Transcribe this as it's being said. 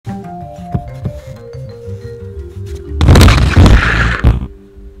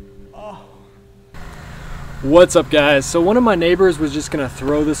What's up, guys? So one of my neighbors was just gonna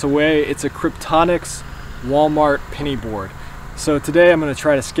throw this away. It's a kryptonics Wal-Mart penny board. So today I'm gonna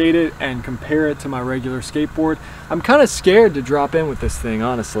try to skate it and compare it to my regular skateboard. I'm kind of scared to drop in with this thing,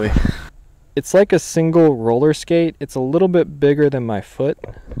 honestly. It's like a single roller skate. It's a little bit bigger than my foot.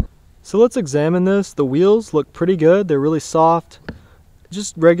 So let's examine this. The wheels look pretty good. They're really soft.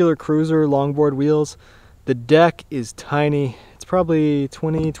 Just regular cruiser longboard wheels. The deck is tiny. It's probably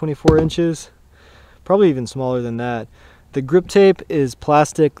 24 inches. Probably even smaller than that. The grip tape is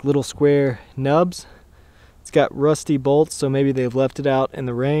plastic little square nubs. It's got rusty bolts, so maybe they've left it out in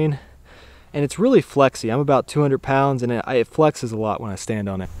the rain. And it's really flexy. I'm about 200 pounds and it flexes a lot when I stand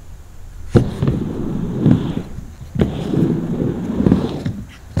on it.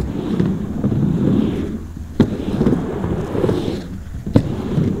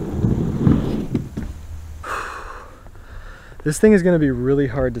 This thing is going to be really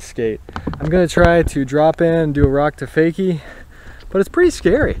hard to skate. I'm going to try to drop in, do a rock to fakie, but it's pretty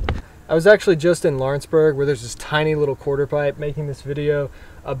scary. I was actually just in Lawrenceburg where there's this tiny little quarter pipe making this video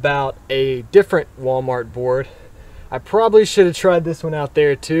about a different Wal-Mart board. I probably should have tried this one out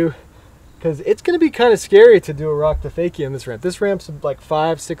there too, because it's going to be kind of scary to do a rock to fakie on this ramp. This ramp's like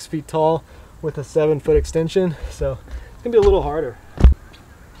 5-6 feet tall with a 7-foot extension, so it's going to be a little harder.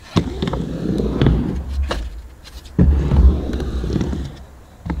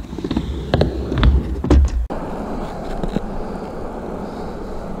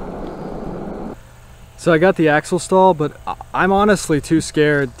 So I got the axle stall, but I'm honestly too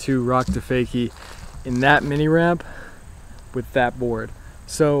scared to rock to fakie in that mini ramp with that board.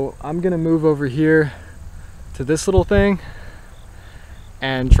 So I'm gonna move over here to this little thing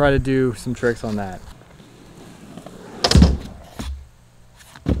and try to do some tricks on that.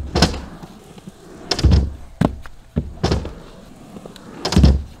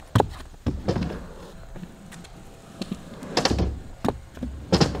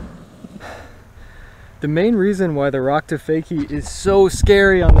 The main reason why the rock to fakie is so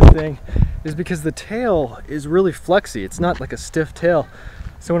scary on the thing is because the tail is really flexy. It's not like a stiff tail.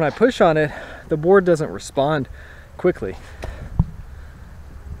 So when I push on it, the board doesn't respond quickly.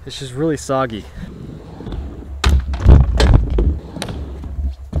 It's just really soggy.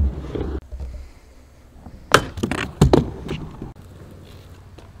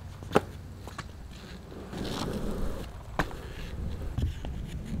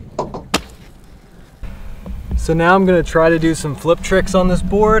 So now I'm going to try to do some flip tricks on this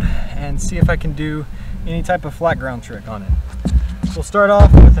board and see if I can do any type of flat ground trick on it. We'll start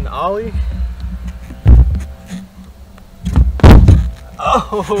off with an Ollie.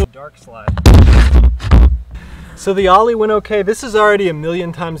 Oh, dark slide. So the Ollie went okay. This is already a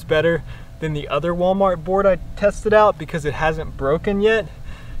million times better than the other Wal-Mart board I tested out because it hasn't broken yet.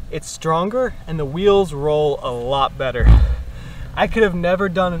 It's stronger and the wheels roll a lot better. I could have never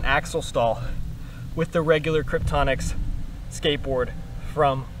done an axle stall with the regular kryptonics skateboard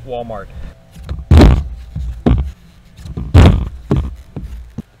from Wal-Mart.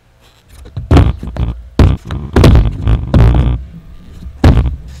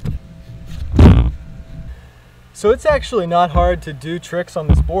 So it's actually not hard to do tricks on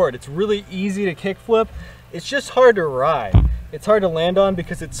this board. It's really easy to kickflip. It's just hard to ride. It's hard to land on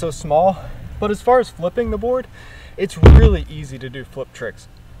because it's so small. But as far as flipping the board, it's really easy to do flip tricks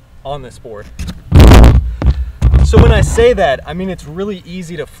on this board. So when I say that, I mean it's really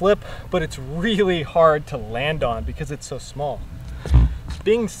easy to flip, but it's really hard to land on because it's so small.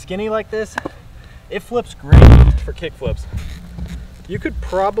 Being skinny like this, it flips great for kick flips. You could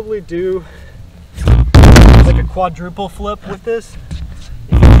probably do like a quadruple flip with this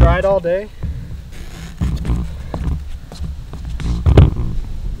if you tried all day.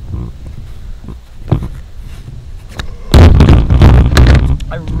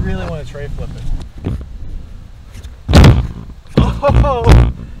 I really want to tray flip it.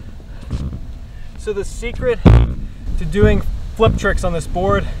 Oh! So the secret to doing flip tricks on this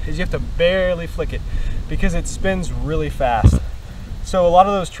board is you have to barely flick it because it spins really fast. So a lot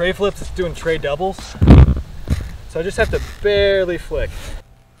of those tray flips, it's doing tray doubles. So I just have to barely flick.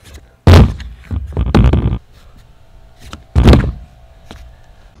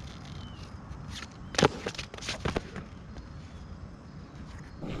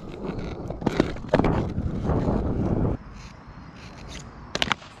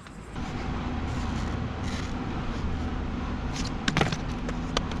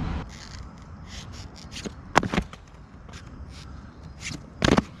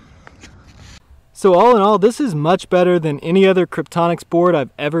 So all in all, this is much better than any other kryptonics board I've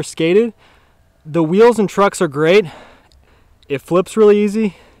ever skated. The wheels and trucks are great. It flips really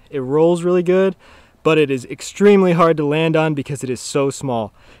easy. It rolls really good. but it is extremely hard to land on because it is so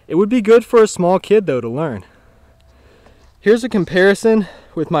small. It would be good for a small kid though to learn. Here's a comparison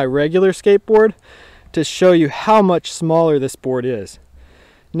with my regular skateboard to show you how much smaller this board is.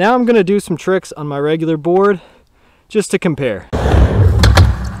 Now I'm going to do some tricks on my regular board just to compare.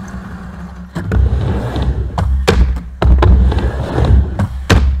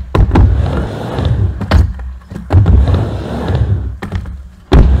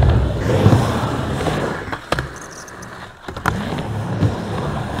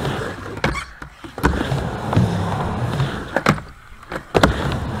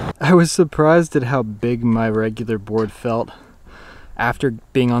 I was surprised at how big my regular board felt. After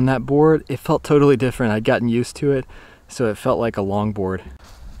being on that board, it felt totally different. I'd gotten used to it, so it felt like a long board.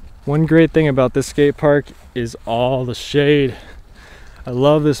 One great thing about this skate park is all the shade. I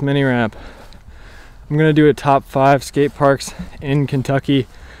love this mini ramp. I'm gonna do a top 5 skate parks in Kentucky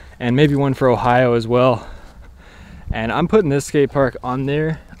and maybe one for Ohio as well. And I'm putting this skate park on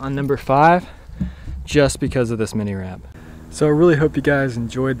there on number 5 just because of this mini ramp. So I really hope you guys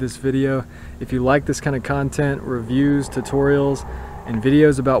enjoyed this video. If you like this kind of content, reviews, tutorials, and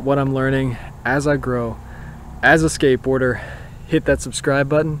videos about what I'm learning as I grow as a skateboarder, hit that subscribe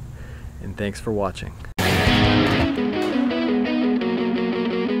button, and thanks for watching.